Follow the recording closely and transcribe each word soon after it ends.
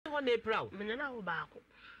na April. Me na wo baako.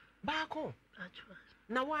 Baako. Actually.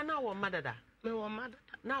 Na wa na wo madada. Me wo madada.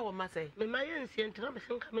 Na wo ma say. Me ma yensia ntina me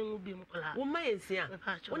senka me ngubi mkola. Wo ma yensia.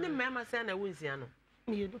 Wo ne mema say na wo nsia no.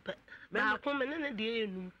 Me yedu pe. Baako me ne de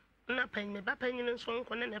enum. Na pan me ba panyin nso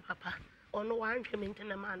nko ne papa. Ono wa nhwe me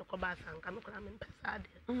ntina ma no ko ba sanka me kola me mpesa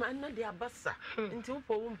de. Ma na de abasa. Nti wo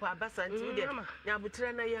po wo mpa abasa nti wo de. Nya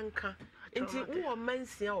butre na yenka. Nti wo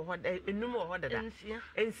mansia wo hoda enum wo hoda da.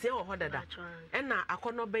 Ensia wo hoda da. Na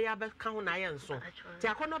akono be ya be ka ho na ye nso. Ti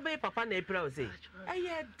akono be papa na April say.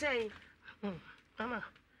 Eye den. Mama.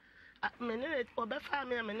 Menene obefa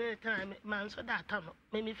me menene tan man so data no.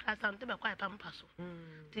 Me mi fra sam te be kwa pampa so.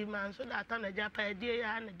 Ti man so data na japa die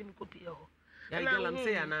ya na dim kopi ho. Ya galam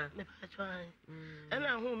say ana. Me pa chwan.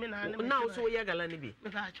 Na hu me na na so ye gala ni bi. Me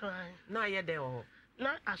pa chwan. Na ye den ho.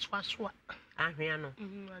 Na aswaswa. Ahwea no.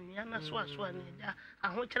 Anya na swaswa ni ja.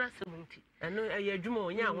 Aho kira 70. Eno ye adwuma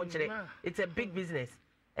onya aho kire. It's a big business.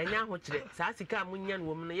 Enya aho kire. Sa sika munya no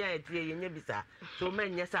wo no ya etie ye nya bisa. So ma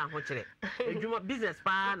nya sa aho kire. Adwuma business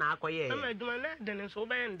pa na akoye. Na adwuma na den so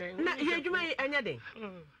ba den. Na ye adwuma enya den.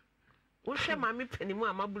 Wo hwe ma me panimu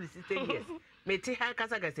amabulu 60 years. Meti ha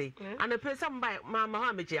kasa kasa. Ana pesa mba mama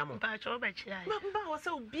ha mechia mo. Ba cho ba chia. Mba wo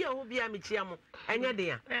se obi a obi a mechia mo. Enya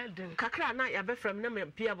den a. Kakra na ya be from na me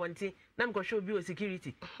pia bonti na me ko hwe obi o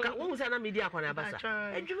security. Ka wo musa na media akwa na basa.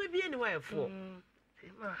 Adwuma bi eni wa efo.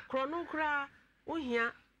 Krono kra wo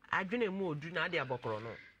hia adwene mu odu na ade abokro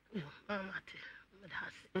no. Mama te.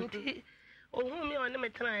 Nti ohun mi one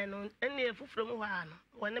metran no ene efufuro mu ha no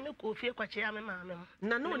wona me ko fie kwache ya me maame mo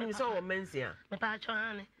na no ni so o mensia me pa cho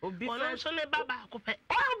ane obi ono so ne baba akopɛ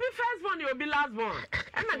obi first born obi last born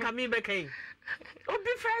ena ka mi be kai obi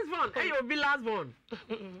first born obi last born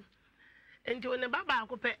enti one baba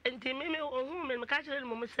akopɛ enti me ohun me ka kire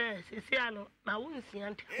mo se sisi ano na wo nsia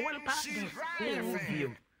nti won pa di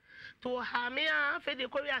biem to ha me a fe de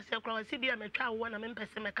ko wi ase kra wasi bia metwa wo na me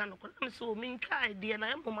mpese meka no ko na me so mi ntwa ide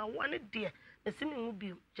na mo ma wo ne de esi me ngu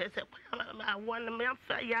bi che se kwa wo na me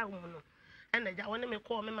afa ya wo no ena ja wo ne me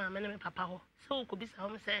ko me ma me ne me papa ho so ko bisa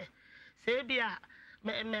ho se bia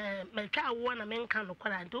me twa wo na me nka no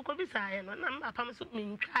kra nti ko bisa ye no na me papa me so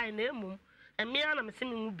mi ntwa na emum emi na me se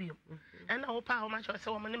me ngu bi ena wo pa ho ma cho se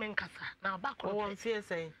wo ne me nkasa na ba ko wo mfie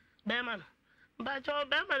sei be ma no ba cho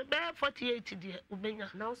be 48 die ubenya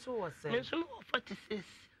na so was say me so 46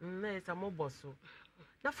 na esa mo boso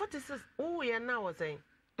na 46 oh ye na was say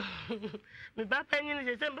me ba penyin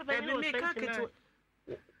je say me penyin me ka keto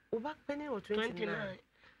o ba penyin o 29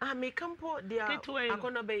 ah me kampo dia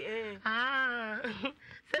akono be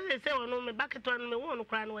say wono me ba keto no me won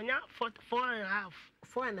kra no nya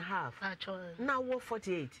 4 and a half na wo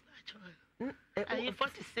 48 are you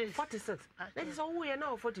 46 that is all we are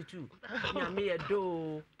now 42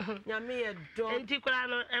 nyame edo enti kra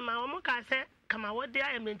no e ma wo ka se kama wo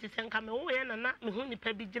dia ementi se nka me wo ye na me hu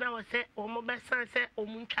nipa bi gina wo se wo mo be san se o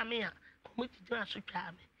mu ntwame a ko mo gina so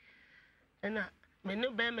twa me ena me no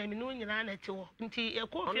be me no nyina na ti wo nti e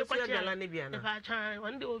ko fie kwache gala ne bia na ba chan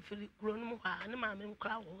won de ofiri kuro no mu ha ne ma me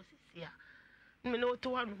nkra wo sisi a me no to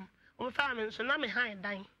wa no wo fa me nso na me han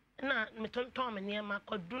dan na me tonton me niema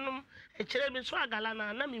kodunum e kire bi so agala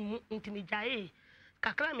na me mu ntimi jae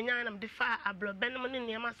kakra me nya na me de fa abroben mo ne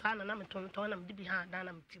niema sa na me tonton na me de bi ha dan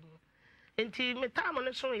na me timu enti me ta mo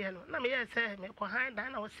ne so ye no na me ye se me ko han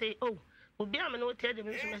dan na wo say oh obi a me no tie de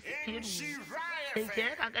me so me sepie mi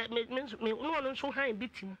enti me no so han bi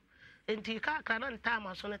timu enti kakra na nta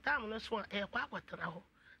ma so ne ta mo ne so e kwa akwatara ho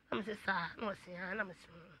na me se sa na wo se ha na me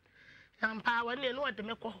se ampa wa ne no de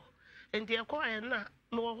me ko enti e ko ye na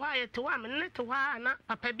no wa ye te wa me ne te wa na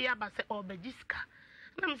papa bi aba se obagiska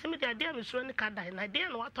na me se me de me suro ne ka dai na de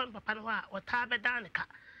no waton papa no wa wata be da ne ka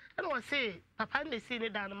na wo se papa ne si ne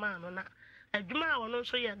da no ma no na adwuma a wono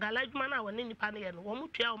so ye gala adwuma na woni nipa ne ye no wo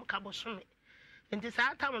mutua wo ka bosome enti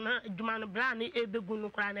sa ta mo na adwuma no bra ne ebegu no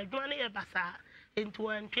kra na adwuma ne ye basa enti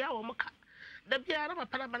wo ntua wo ka da bia na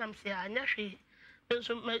papa na banam se anya hwe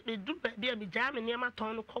nso me du ba bia me ja me ne ma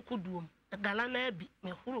ton no kokuduom gala na bi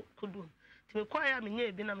me huru kudum ti me kwa ya me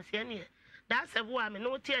nya bi na me se ne da sebo a me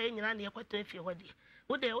no ti a nyina ne yakwato fie hodi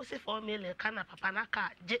wo de wo se 4 million kana papa na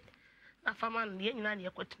ka je na fama ne nyina ne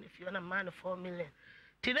yakwato fie na ma ne 4 million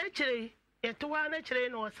ti na kire ye to wa na kire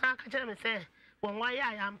no sa ka kire me se won wa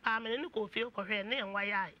ya ya mpa me ne ko fie ko hwe ne wa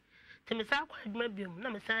ya ti me sa kwa adwuma biom na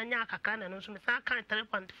me sa nya akaka na no so me sa kan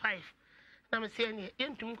 3.5 na me se ne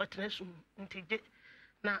yentum kwatena sum ntije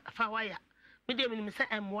na fa wa ya me me say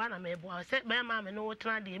emwa na me boa say be ma me no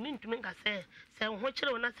wotena de me ntumi nka say ho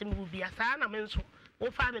kire wona se me bia saa na me nso wo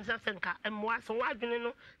fa me say nka emwa so wadwene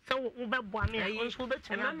no say wo be boa me nso wo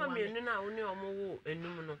betumi mama me nu na wo ne omo wo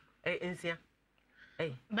enum no ensia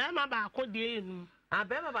be ma ba ko de enum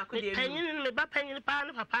Abema ba ko de panyin me ba panyin pa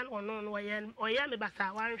ne papa no no oye me ba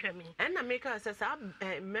sa wan hwe me na make us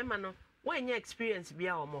say mema no when your experience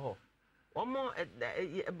bia omo ho omo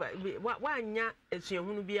wanya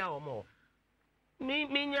esuahunu bia omo ho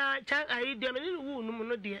minya cha ayi de me ne wu nu mu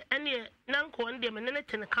no de ene na nko de me ne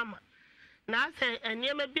tene kama na ase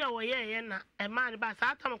eniema bia oye ye na e ma ne ba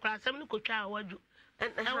sa atam kra asem ne kotwa awadu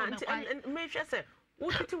me hwe say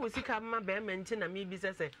wotiti wosika ma be ma nti na me bi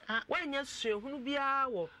say wanya suahunu bia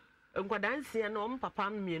wo nkwadansia na papa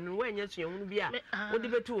mienu wanya suahunu bia wodi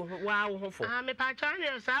betu wa wo hofo me pa cha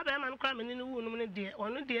ne sa be ma no kra me ne wu nu mu ne de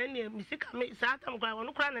onu de ne misika me sa atam kra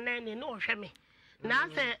onu kra ne ne no hwe me na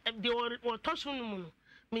se de wo tosu nu mu no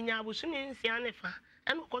minya abusu ne nsia ne fa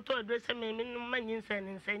eno koto adresse me no manyin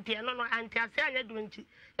sen nti eno no anti ase anya du nti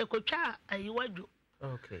ekotwa ayi wadu.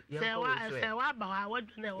 Okay, se wa ba wa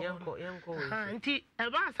wadu na wo nti e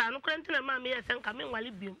ba sa no krenti na ma me yesen ka me nwale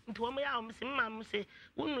biom nti wo me ya wo se ma mo se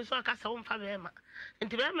wonu so ka sa wo mfa be ma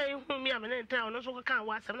nti be ma ihu mi amene nta ono so ka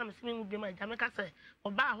wa asem na me se me mu biom aja me ka se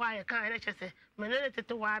oba ho aye kan ene chese me ne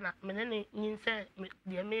tete wa na me ne nyinse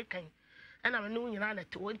de me kan ana me no nyina na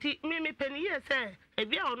te nti me pani yese e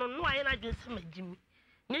bia ono no aye na dwese magimi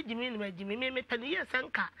nye jimi ni magimi me pani yese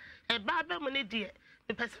nka e ba ba mo ne de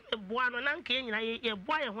pese boa no na nka nyina ye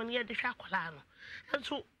boa ye ho ne ye de hwa akola no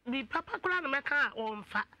enso bi papa kola no meka o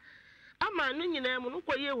mfa ama no nyina mu no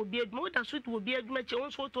koye obi adwuma oda so to obi adwuma che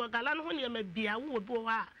won so to gala no ho ne ma bia wo obi ho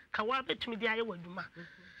a ka wa betumi de aye wadwuma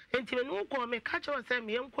enti me no ko me ka che wo se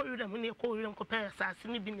me enko yura mu ne ko yura nko pa asase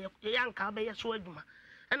ne bi ne ya nka ba ye so adwuma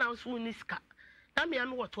na wo so ni ska na me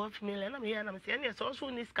am wo 12 million na me ya na me se ne so so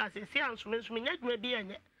ni ska se anso me nso me nya adwuma bi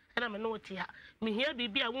anye na me no tia me hia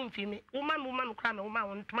bibia wo mfi me wo ma me kra me wo ma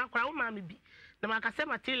won tuma kra wo ma me bi na maka se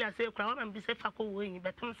material se kra wo ma bi se fa ko wo yin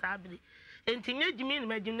betum sa abiri enti nya jimi ni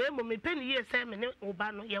magim na emo me pani ye se me ne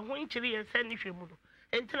oba no ye ho nchiri ye se ni hwemu no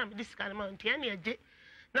enti na me disika na ma enti ya na eje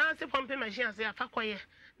na se pompe machine ase afa koye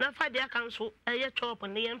na fa de aka nso eye chop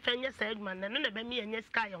ne ye mfa nya sa aduma na ne be me ye nya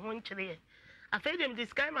sika ye ho nchiri ye afa dem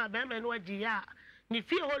disika ma be me no agi ya ni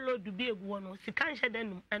fi holo du bi egu no sika nhye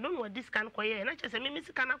danum eno no disika koye na chese me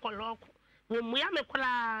sika na koloko wo mu ya me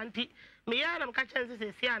kola nti me ya na mka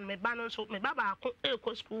chense se an me ba no so me ba ba ko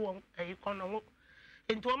eko school won ikono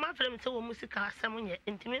enti o ma frem se wo mu sika asem nye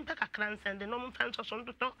enti me mpa kakra nsende no mfa nso so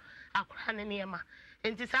ntoto akora ne ne ma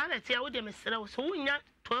enti sa na tia wo de me sere wo so wunya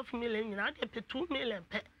 12 million nyina de pe 2 million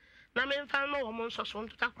pe na me mfa no wo mu nso so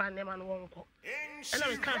ntoto akora ne ma no wonko ena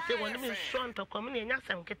me ka se won me so ntoko me ne nya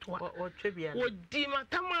sem ketwa wo twebia wo di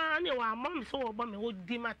matama ne wa mam se wo bo me wo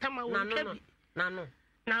di matama wo twebi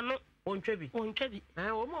nano ontwebi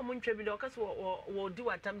wo mo ntwebi de okase wo di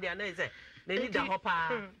watam de na ise na ni da hopa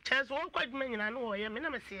ches wo kwaduma nyina no wo ye me na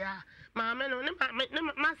me se ya maame no ne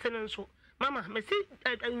ma se no nso mama me si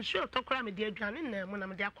nsu otokora me de aduane na mu na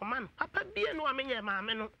me de akoma no papa bie no amenye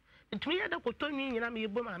maame no ntumi ya da kotonni nyina me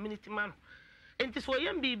yebo maame ni tima no enti so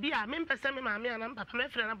yem bibi a me mpese me maame ana papa me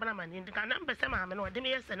frɛ na bana mane ndi ka na mpese maame no de me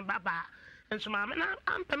yese ne baba nso maame na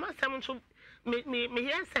ampema sem nso me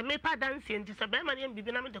yese me pa dance enti se be ma ne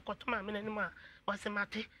bibi na me de koto maame na ni mu a wose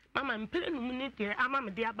mate mama mpere no mu ni de ama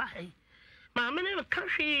me de aba hai maame ne ka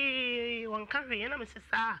hwe won ka hwe na me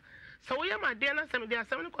sesa so wo yem ade na sem de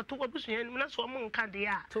asem ne koto obusu yan na so mo nka de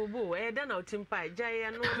a to bo e da na otimpa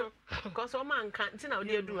gyae no cause o man kan ti na o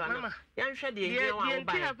de adu ana yan hwe de ye wa wo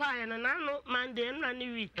ba ye pa ya na no mande na ni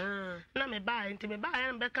week na me ba enti me ba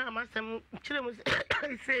ya be ka ma sem kire mu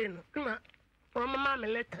sei no na o mama me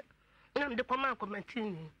letter na me de koma committee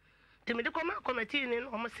ni te me de koma committee ni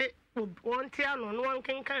o mo se won ti ano no won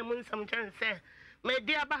kenkan mu nsam chan se me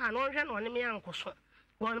di aba ha no hwe no ne me yankoso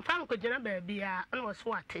won fa nko gina ba bia na wo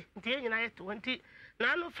so ate nti e nyina ye to nti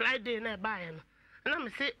na no Friday na ba ya no na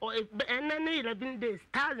me se na 11 days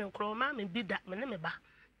 1000 kro ma me bi da me ne me ba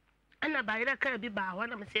ana ba ira ka bi ba wa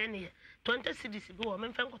na me se ne 20 cedis bi wo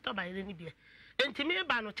me fa nko to ba ira ni bi enti me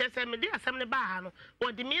ba no chese me de asem ne ba ha no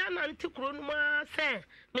wo de me ana nti kro no ma se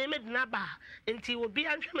me me dina ba enti obi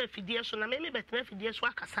anhwe ma fidie so na me betena fidie so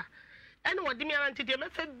akasa ene wo de me ana nti de me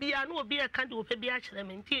fa bia na obi e ka de wo fa bia kire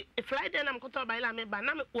me nti Friday na me koto ba ira me ba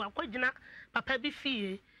na me wo akogina papa bi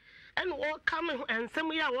fie ene wo ka me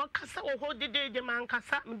ensem ya wo kasa wo ho de man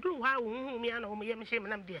kasa me duru ha wo hu me ana wo me ye me hye me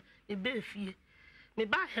nam de me be fie me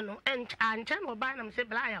ba he no anche no ba na me se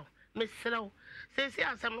bla ya me srew se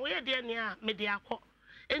asem no ye de ne a me de akọ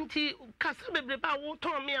enti kasa bebre ba wo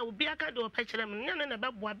ton me a obi aka de o pa kire me ne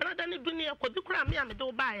ba boa brada ne dunia ko bi kura me a me de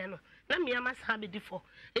o ba ye no na me ama sa be difo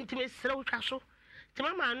enti me srew twa so ti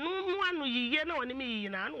mama anu yiye na woni me yiyi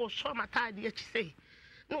na no so mata de achi sei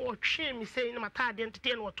no wo twe me sei na mata de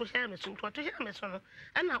ntete na wo to hia me so to hia me so no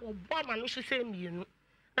na wo bo ma no so sei mienu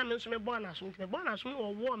na me nso me born asum me born asum wo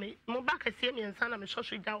wo me mo ba ka sie me nsa na me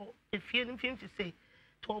hwohwo gya wo efie no mfimfi sei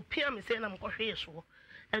to opia me sei na me kɔhwe yeso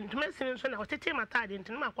ntuma sin nso na otete matade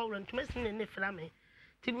ntuma makɔwro ntuma sin ne fira me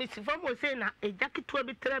ti me si fam wo sei na ejaketo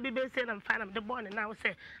bi tra bi be sei na mfa na me de born na wo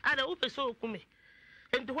sei ada wo pese okume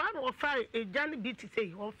enti wa no fa ejane bi ti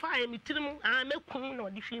sei wo fa me tirim a mekun na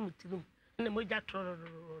odi hwe me tirim na mo gya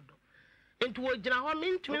trorodo enti wo gyina ho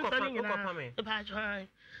me ntumi nso ne nyina e ba jwan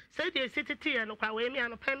say the city tea no kwa we me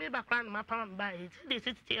ano pa me ba kwa na mapam ba e say the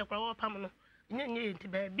city tea kwa wo pam no nye enti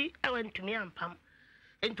ba bi e wantumi ampam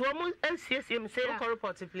enti wo mo ansiesie me say ko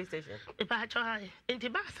report police station e ba jwan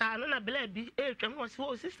enti ba sa no na bela bi e twam wo si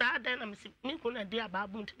wo sister adan na me ko na dia ba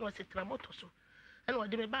bu enti no si tra moto so and wo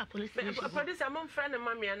de me ba police station producer mom friend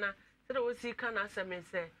ma me na say wo si ka na asem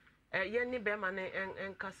say ye ni be ma ne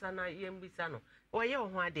enkasa na ye mbisa no wo ye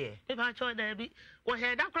ho ade e ba jwan da bi wo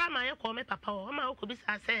he da kra ma ye ko me papa wo ma wo ko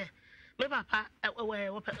bisa say me papa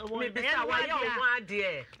me bisa wo ye ho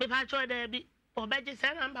ade me pa jwan da bi obeji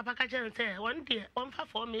say na papa ka chen say one day on fa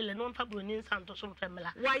 4 million on fa broni santo so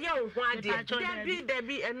famila wo ye ho ade da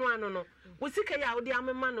bi enu ano no wo sika ya wo de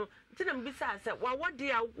amema no ntina mbisa say wa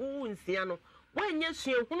wode a wo nsia no wo anya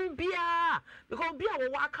suahunu bia because bia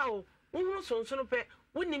wo waka wo hunu sonsono pe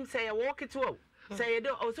wonim say ya wo ketewo say ye de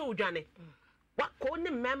o say odwane wa ko ne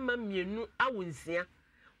memma mienu awonsia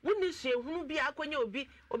woni suahunu bia akonya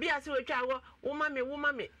obi ase wetwa wo wo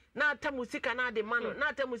mame na atamusika na ade mano na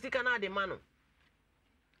atamusika na ade mano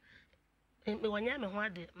me wanya me ho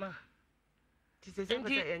ade ma ti se se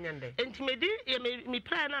nyande enti me di me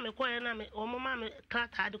plan na me ko na me o mama me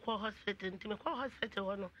klata ade ko hospital enti me ko hospital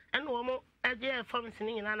wo no ene wo mo age forms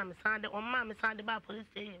ni nyina na me san de o mama me san de ba police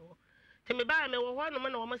station wo ti me ba me wo ho no me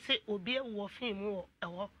na wo mo se obi ewu wo fin mu wo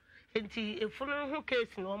ewo enti efunu ho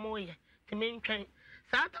case no mo ye ti me ntwan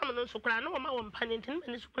saa tam no sukura na wo ma wo mpane enti me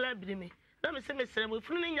ni sukura biri me na me se me sere mo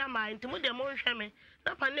efunu ni nyama enti mo de mo nhwe me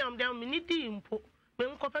na pane om de me ni di mpo me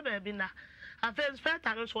nkopa ba bi na afes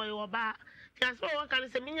feta no so ye wo ba ti aso wo kan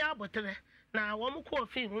se me nya abotere na wo mo ko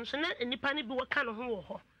fin nso na enipa ni bi wo ka no ho wo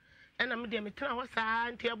ho na me de me tena ho saa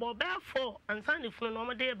enti e bo ba fo ansa ni funu no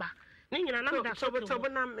mo de ba ni nyina na me da so to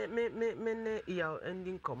na me ne ya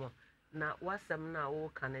ending komo na wasam na wo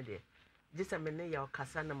kanade jisa me ne ya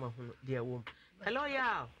kasa na mahunu de awom hello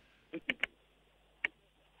ya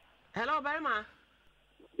hello barima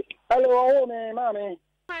hello me mami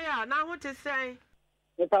ya na ho te sai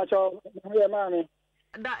me pacho me mami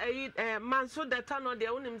da manso da tano de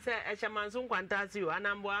unim se e manso kwanta si o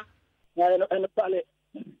anamboa na eno pale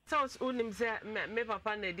so unim se me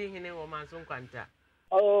papa na di hene wo manso kwanta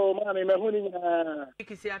oh mami me huni na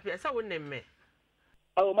ikisi apia sa wonem me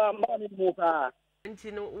oh mami mu ka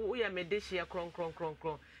nti no wo ya me de hia kron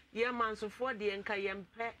ye mansofo de enka ye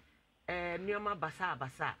mpe nneoma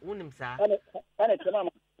basa wonim sa ana tena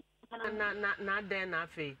na den na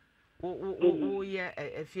afi wo ye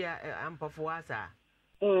afia ampofo asa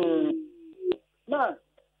na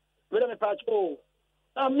wele me pacho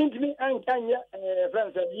na mintimi ankanye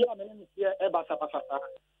friends ya me ne tie e basa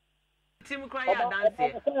tim kra ya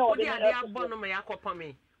dance wo di ade abọ no me yakọpa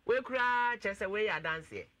me we kra chese we ya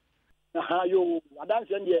dance aha yo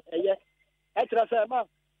dance ndie eye e kira se ma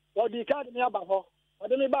wo di card me aba ho wo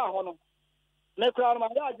de me ba ho no me kra no ma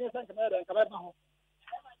ya agin sen kama de kama ba ho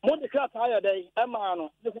mo di kra ta ya dai e ma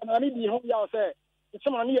no de na ni bi ho ya o se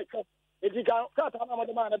ituma ni ye kra e di ka ta na mo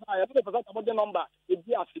de ma na ba ya de pesa ta mo de number e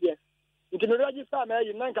di afie nti me register me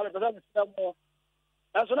yi nan ka me pesa me se mo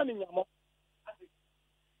enso na mi nyamo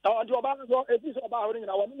adi oba no edi so oba ho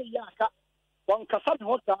nyina wo ne ya aka won kasa me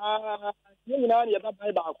ho ta ni nyina ne ya ba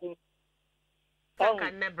ba ku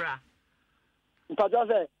kan nebra mpaja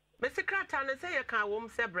se me secretary ne say ka wo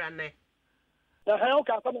msebra ne ha o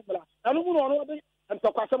ka sa me bra anu mu no de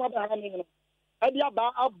ntokwa ma ba ha ne no adi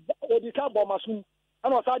aba odi ka bo masu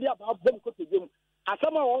ana o sa adi aba bo ko tegem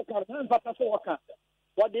asama wo ka na mpata so wo ka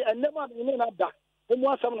wo de enema ne na da mu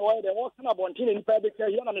asam no wo de wo kana bontin ni pa be ka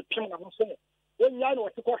ya na me pim na ho so nya no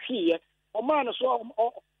ti ko hwiye o ma no so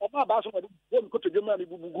o ma ba so wo ko tegem na me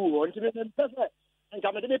bubugu wo nti me pese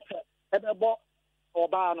nka me de pe e be bo o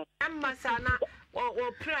ba no amma sana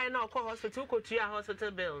o pray na ko hospital ko tuya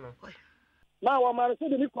hospital bill no na wa ma so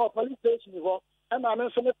de ni ko police station ho e ma me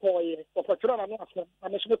so me ko ye o ko tro na no aso na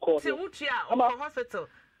me so me ko se wutua o hospital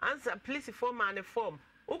answer police form and form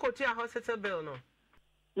o ko tuya hospital bill no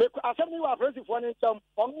me asem ni wa police form ni cham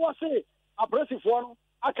on wo se a police form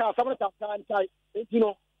aka asem ta kan tai enti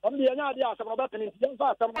no on de nya ade asem no ba pen enti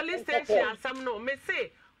fa asem police station asem no me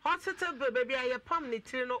say hospital bill baby aye pam ni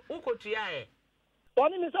tiri no o ko tuya e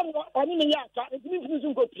oni mi sam oni mi yaka enti mi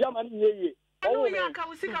funu ko tuya ma ni yeye anu yaka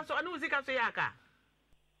usika so anu usika so yaka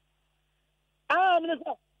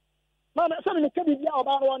minister Mama, some of the Kabi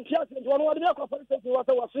about 1 year, and one of the police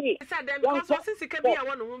was free. Said them because since Kabia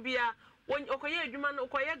one who be when Okoye Juman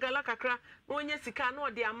Okoye Galakakra, when you see no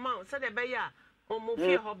the amount, said the Baya, or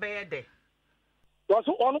Mufia Hobede. Was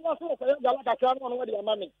one of us Galakakra, one of the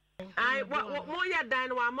mammy. I what more ya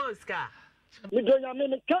dine one monska. You don't have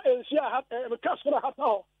me, she had a customer hat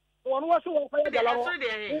on. One was Okoye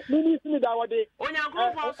Galakakra. Me that day. On your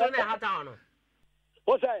grandpa's on a hat on.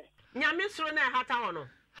 What's that? Yamisruna hat on.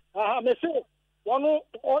 Me say, one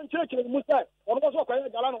on church in Musa, one was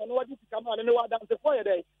Okoye Galan, one was to come on and no one down the fire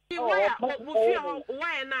day.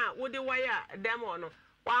 Why now would the wire them on?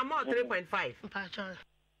 1 more 3.5.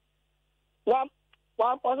 One,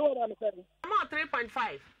 I'm saying.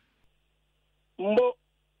 3.5. Mbo,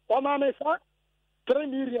 one man is 3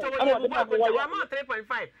 million. So 1 more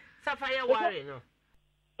 3.5. Sapphire wiring.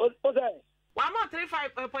 What's that? 1 more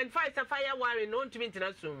 3.5 sapphire wiring. No to me to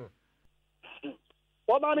assume.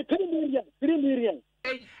 1 man 3 million. 3 million.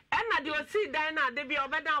 And I do see Diana, they be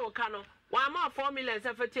over down cano. 1 more 4 million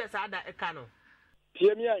sapphire other a cano.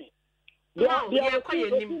 Hear me. No, you're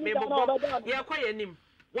quite him. You're quite him.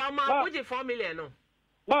 1 more, would you 4 million? No.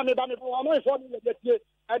 Mammy, I'm 4 million.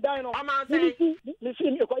 I die no. I'm saying,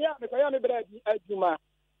 listen, Koya, bread, Juma.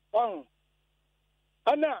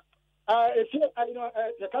 Anna, if you, I know,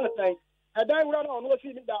 the kind of thing. I die run on what's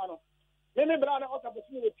in down. Many brother out of the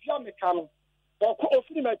sea with Yammy Cano, or call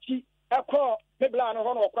Finimachi, a call, maybe I don't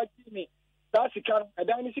know quite me. That's a can, a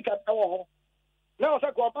dynasty at our home. Now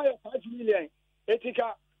I go buy 5 million. It's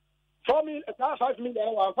a 4 million, 5 million,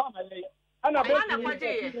 or family. And I bet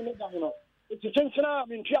you, it's a chance now, I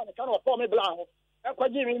mean, I cannot form a blank. I'm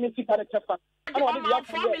quite giving me 6 character. I want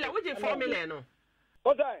to 4 million. What's your 4 million?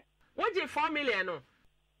 What's that? What's your 4 million?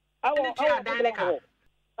 I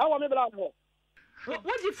want me blank.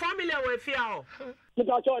 What's your 4 million with you? You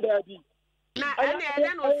got your daddy. Now, and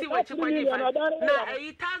then we'll see what you want to do. Now,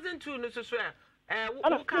 8,002 no so swear.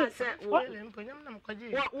 Who can't say what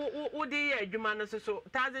would the Jumana so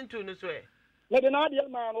 1,002 no swear? Let another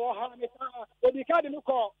man or how you can't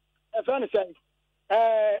call a friend saying,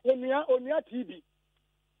 on your TV.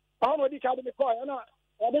 How would you call the call? I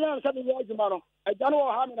don't know 7 years, Jumano. I don't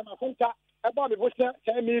know how many of my about the Bush 10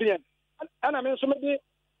 million. And I mean, somebody,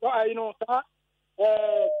 you know,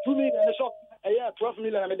 2 million shop. 12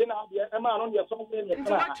 million. I didn't have a man on your song.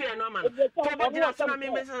 What you know, man? I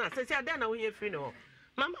don't know when you feel.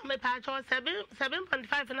 Mamma, my patch was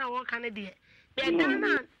 7.5 an hour Canadian. They're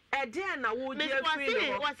done. A dear, now would you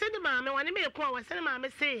was said the mamma when you make a call, was said, Mamma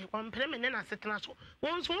say, 1 penny and a set national.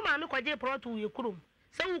 Once one mamma quite a pro to your crew.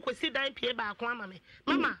 So we could see that pay back one mammy.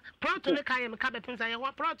 Mamma, proud to the Kayam cabins, I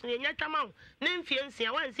want proud to your amount. Name fiancé,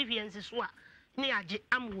 I want to see fiancé swap. Niaji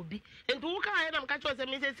amubi and walk ahead and catch us and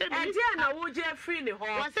Mrs. Diana would you free the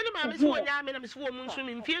horse? I said, Mamma, one yam and I'm swimming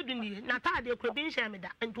swimming, feared in the Natalia Crabin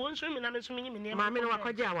Shamida, and 1 swimming, I'm swimming in the Mamma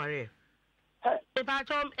Wakajawari. The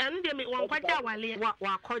patron and they make 1 quite a while.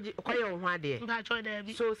 What call on what day?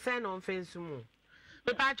 So send on fence moon.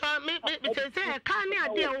 The patron may say, I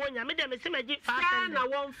can't dear one, I made them a magic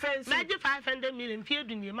 500 million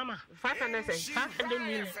feared in the Mamma. 500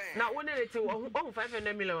 million. Now, one to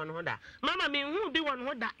 500 million on Honda. Mamma, me won't be one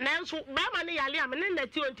Honda. Now, so Mamma, I am an end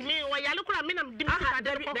that you to me while you look at me. I'm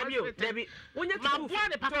Debbie. When you're to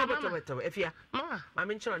if you are,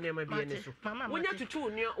 I'm sure near my business. When you're to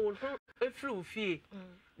tune your own flu fee.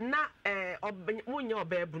 Na munyo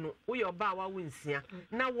bebuno wo yo ba wa wonsia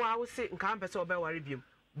na wa wo se nka mpese oba ware biom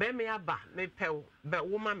be me aba me pew be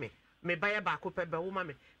wo ma me ba ya ba ko pe be wo ma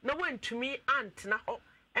me na wantumi ant na ho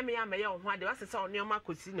me ya me ya ho ade wa se se onyo ma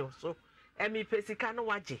kosi ne so me pesika no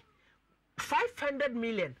waje 500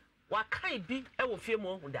 million wa kai bi e wo fie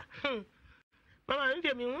mo hu da mama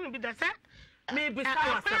ndie me hu bi da se me bi sa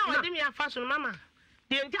wa sa na de me afa so mama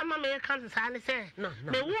de ntia mama ye kan sa ne se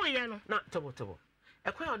me wo ye no na tobo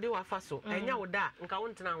ekwa ode wa fa so enya wo da nka wo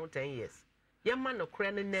ntena ho 10 years ye ma no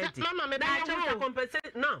kra ne nadi mama me ba cha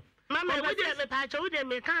compensate no mama we dey me pa cha we dey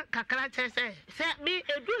me kan kakra che se me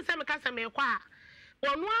edu se me ka se me kwa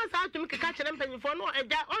wonu asa atumi keka kire mpanyifo no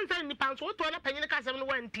eja onsa nipa nso wo to na panyine ka se no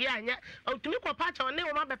wanti anya otumi ko pa cha ne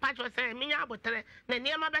wo ma be pa cha se me nya abotere na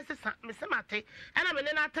niema be sesa me se mate ana me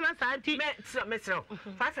ne na tena sa anti me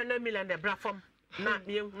 500 million de bra from na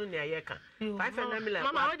me hunu ne ayeka 500 million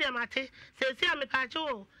mama wo dey mate se si am pa cha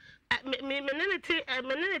o me ne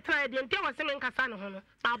try de ntia wo se me nkasa ne ho no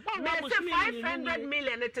abo wa bu 500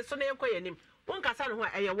 million it so na yenkoye nim wo nkasa ne ho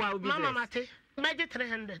eye wa business mama mate meje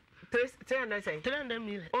 300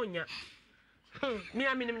 million onya mi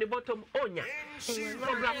aminim ne bottom onya so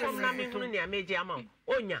bra from na me hunu ne ameje ama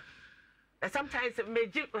onya sometimes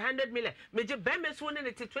meji 100 million meji be me so ne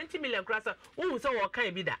 20 million krasa wo so wo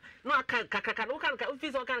kan bi da no aka kakaka no kan ka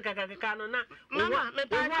office wo kan kakaka no na mama me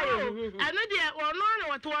pa ano dia ono na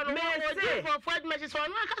wato ono wo di for Ford message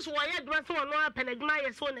ono aka so wo ye duma so ono apenaduma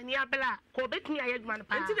ye so na ni abela ko betumi aye duma no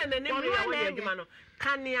pa nti na ne mi ya wo ye duma no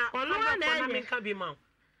kania ono na me ka bi ma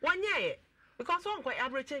wonye because one quite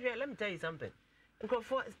average. Let me tell you something.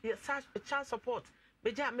 For child support,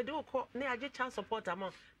 me do call ne aje child support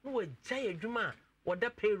amount. No we jaye juma or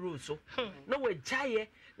the payroll so. No we jaye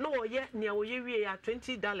no ye near we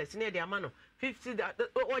 $20 near the amount. $50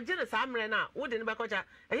 or generous amre na wouldn't back a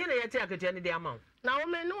yen yet take the amount. Now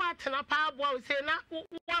me no atena pa boy say na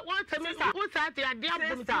what me what's at the idea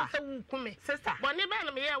sister. But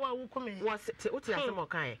never me ya wa kume. Was it what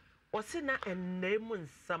kind? Wasi na enemu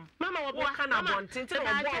nsam mama oboa na bontinti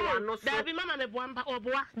oboa no so dabi mama me boa mpa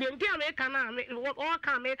oboa de nti America na o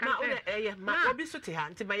ka America na ma obi so te ha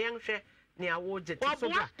nti bayan hwe ne awo je te so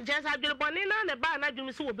oboa just adwere boni na ne ba na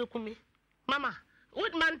dwumi so obekumi mama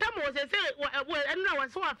would man tam o se enra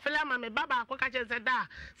wase wa fela ma me baba akoka che se da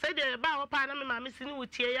se de ba o pa na me ma me sini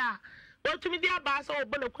wutie ya wotumi dia ba so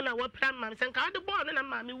obo na kuna wo pram ma me se nka de bo no na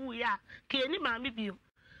ma me wu ya ke ni ma me biom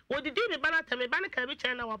Odidi me bana teme bana ka bi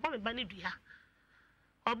chena wa bo me bani dua.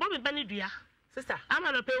 Obo me bani dua. Sister,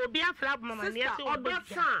 ama no pe obi afla mama ne ase obo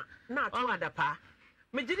sa na to adapa.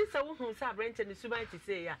 Me gidi se wo hu sa brent ne suban ti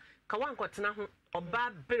se ya. Ka wan kotena ho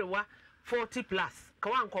oba berewa 40 plus. Ka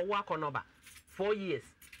wan ko wo akonoba 4 years.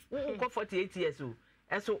 Wo ko 48 years o.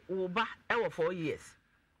 Eso wo ba e wo 4 years.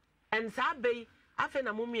 And sa be afa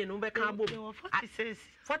na momie no be ka bom.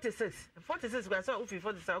 46 gwa so ufi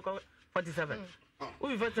 47.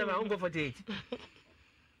 We for 7, I go 48.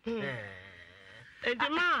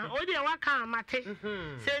 Edema, o de waka mate.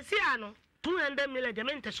 Se si ano 200 million de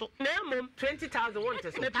mente so. Na mom 20,000 want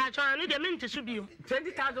to so. Me pa cho anu de mente so biom.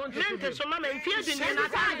 20,000 want to. Mente so mama enfie du ni na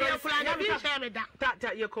ta de kula na bi share me da.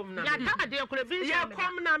 Ta ye kom na. Ya ta de kula bi share me. Ya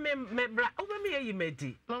kom na me bra. O me yi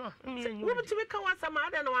medi. Mama, me yi. Wo bitimi ka wasa ma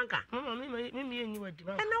ada na wanka. Mama, me yi wadi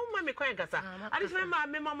mama. E na wo ma me kwan kasa. Ade so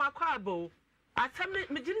me mama kwa abo. Atam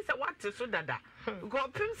me gini se what so dada go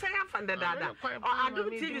pim say afa dada adum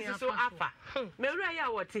tv so afa me wura ya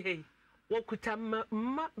wote he wo kuta ma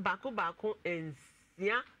bako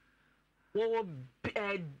ensia wo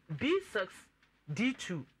B6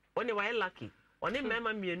 D2 one why lucky one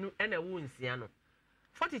mema mienu na wo nsia no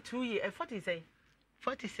 42 years 40 say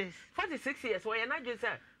 46 years wo ya na dwe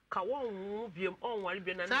say ka won biom on ware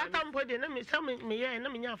bi na na tampo de na me ye na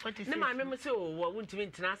me nya 46 ne ma me say wo wuntimi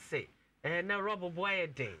ntina se na robo boy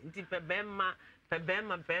de nti pebema na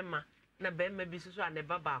bema bi so ane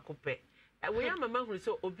baba akopɛ we ya mama huru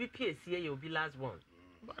so obi piesie ye obi last one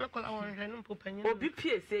bana kola won hwe no popanyi obi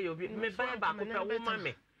piesie ye obi me baba akopɛ wo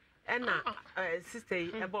mame na sister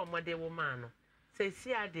yi ebe omode wo ma no se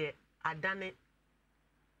si ade adane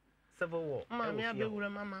civil war mama me abewura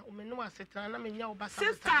mama o me no asetana na me nya wo basa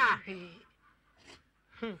sister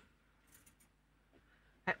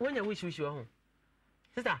wonya wish wo ho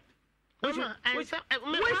sister Mama, me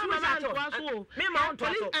ma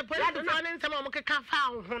police police nsema o mkeka fa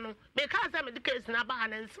ho no me ka say me case na ba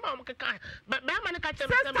na nsema o mkeka be ma ne ka che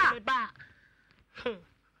me ba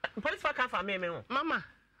police fa ka fa me ho mama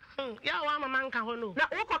ya wa mama nka ho no na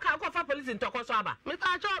wo ko ka ko fa police ntoko so aba me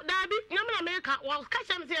pa cho dabi nyam na me ka wo ka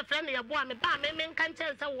che me say friend ya bo me ba me nka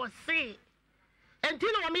nche say wo se enti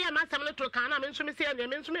no me ya ma sam ne to kan na me nso me say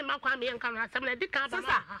me nso me ma kwa me nka na sam na di kan ba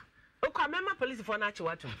ma Oka mema police for na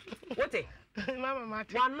chiwatu. Wote? Mama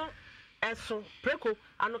mate. Wano eso preko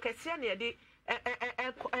ano kese na ye de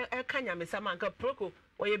kanya mesama nka preko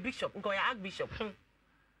oye bishop nka oye archbishop.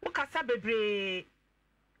 Wo kasa bebre.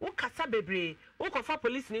 Wo ko fa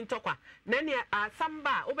police ni ntokwa. Na ne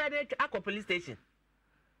asamba wo be de akọ police station.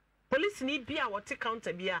 Police ni bia wote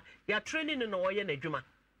counter bia ya training no oye na adwuma.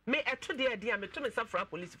 Me eto de a me to me safra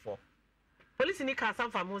police for. Police ni ka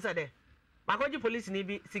samfa mo sa de. Makoji police ni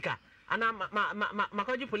bi sika. Ana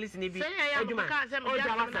makoji police ni bi adwuma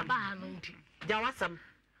jawasam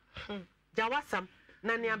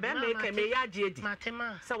na ne aba me ka me ya agi edi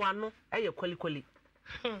se wano eye kolikoli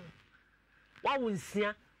wa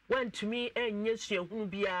wonsia wantumi enye suahunu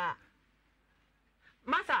bia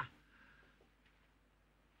masa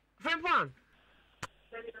friend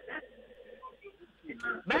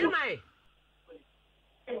bye mai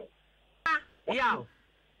yaw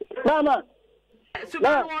mama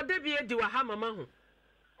Super wo de bi edi wa ha mama hu.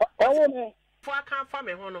 Owo me. Fo aka fa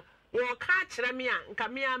me ho no. Wo ka kire me a nka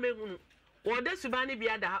me a mehunu. Wo de suba ne bi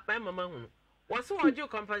ada ha mama hu. Wo so wo ju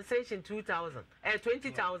compensation 20,000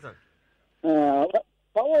 20,000.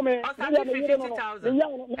 Owo me. O sa 50,000.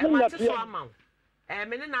 E ma ti so amount.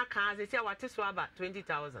 me na ka say what so aba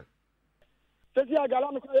 20,000 sesi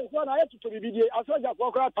agala me kwa so na yetu to bibidie asoja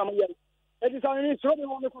kwa kwa tam ye eti sa ni so me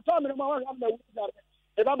ho me ko ta me ma wa na wu dare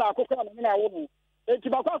e ba ba akokora me na wo mu eti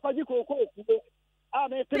ba kwa faji koko okuo a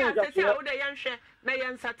me tene ga so wo de yanhwe na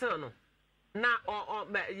yan settle no na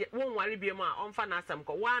won ware biem a onfa na asem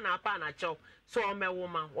ko wa na apa na chew so o mewo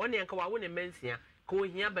ma won ye nka wa wo ne mansia ko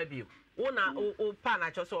ohia ba bio wo na o pa na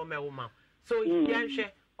chew so o mewo ma so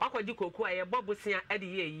yanhwe akwaji koko a ye bobosia e de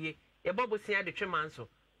ye ye bobosia de twema nso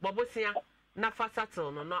bobosia na fa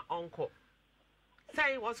settle no na onko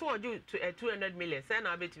say was what you to 200 million say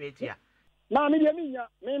na betime etia na me de minya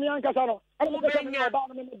me ankasa no ana me de me ba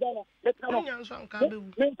no me de no me tano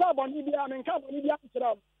me nka boni bia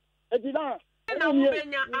ntra edi na wo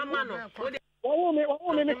benya ama no wo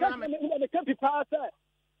me ka pipa se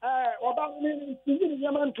oba me nti ni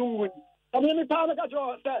yama ntungu na me pa na ka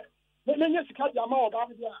jo se me nya sika ja ma oba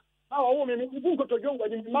bia na wo me bu nkotojo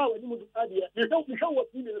ngwadi ma wadi mu ade me hwe wo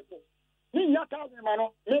ti me so ni nya ka me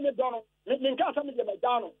no me dono me nka sa me de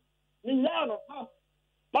no ni nya no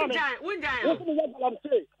Unjai.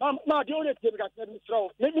 Ma, the only thing that can be strong.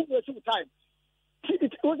 Maybe we're too time.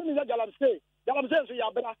 It wasn't that Galam say. Galam says we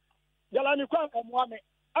are better. Galani Kwan and Wame.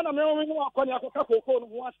 And I'm only one of Kako who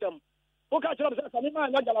wants them. Who catch up says, I mean,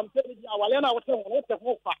 Galam said, Walena was saying, what's the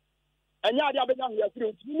hope? And Yadia began here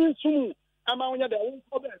through. You mean soon. I'm on the own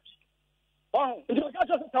for that. Oh, it was just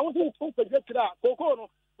a thousand to get to that. Coco,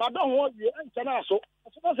 but don't want you and Tanaso. I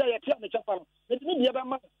suppose I tell me, Japan. It may be a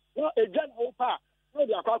man. A general part. No,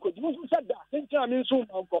 they are quite you said that. Think I mean soon,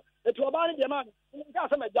 uncle. It's about the man. You got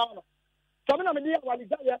some down. Some of them are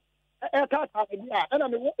the aircraft idea, and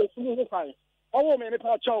I'm a smooth fine. Oh, maybe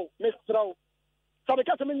Pacho, Miss Trow. So the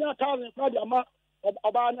customer now telling Fadia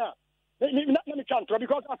Obana. Let me count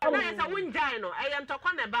because I win dino. I am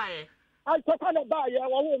talking about it. I talk on a buy a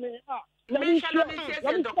woman. Let me show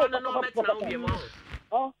you.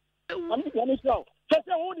 Oh, let me show.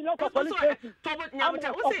 Because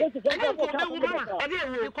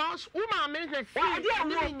woman business.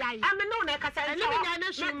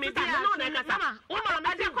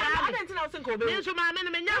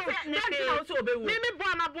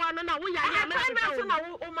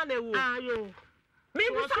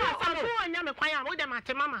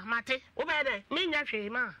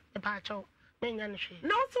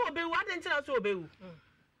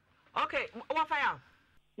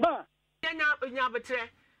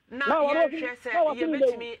 na ye se ye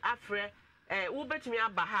betimi afre wo betimi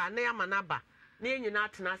aba ha na ya manaba na enyina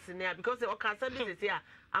atena se na because o ka sabi sese a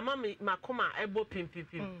ama makoma ebo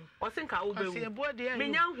pimpipim o se nka wo bewu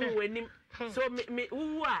menya hu wanim so me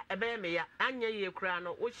wu a ebe me ya anya ye kura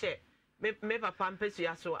no wo hye me papa mpesu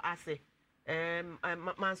ya so ase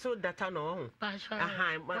manso data no ho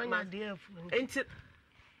aha enti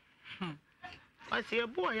kwasi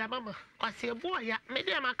ebo ya mama kwasi ebo ya me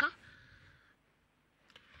de maka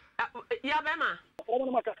ya bema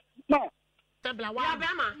ma tabla wa ya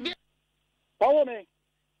bema owo me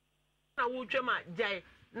na wo twema jai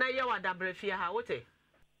na ye wa dabrefia ha wote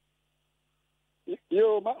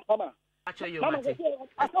yo mama acho yo mate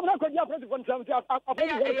asabra ko dia presi kon samti ya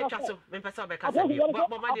chaso me pesa be kasa bi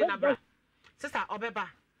bo ma de na bra sister obeba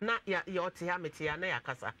na ya ote ya meti ya na ya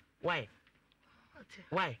kasa why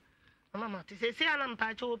mama ti se ana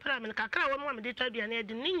mpacho opera me kakra wo mo me de twa biane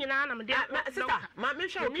de ni nyina na me de sister ma me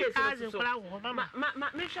hwe o case so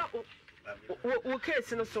ma me hwe o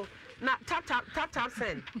case no so na tap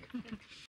send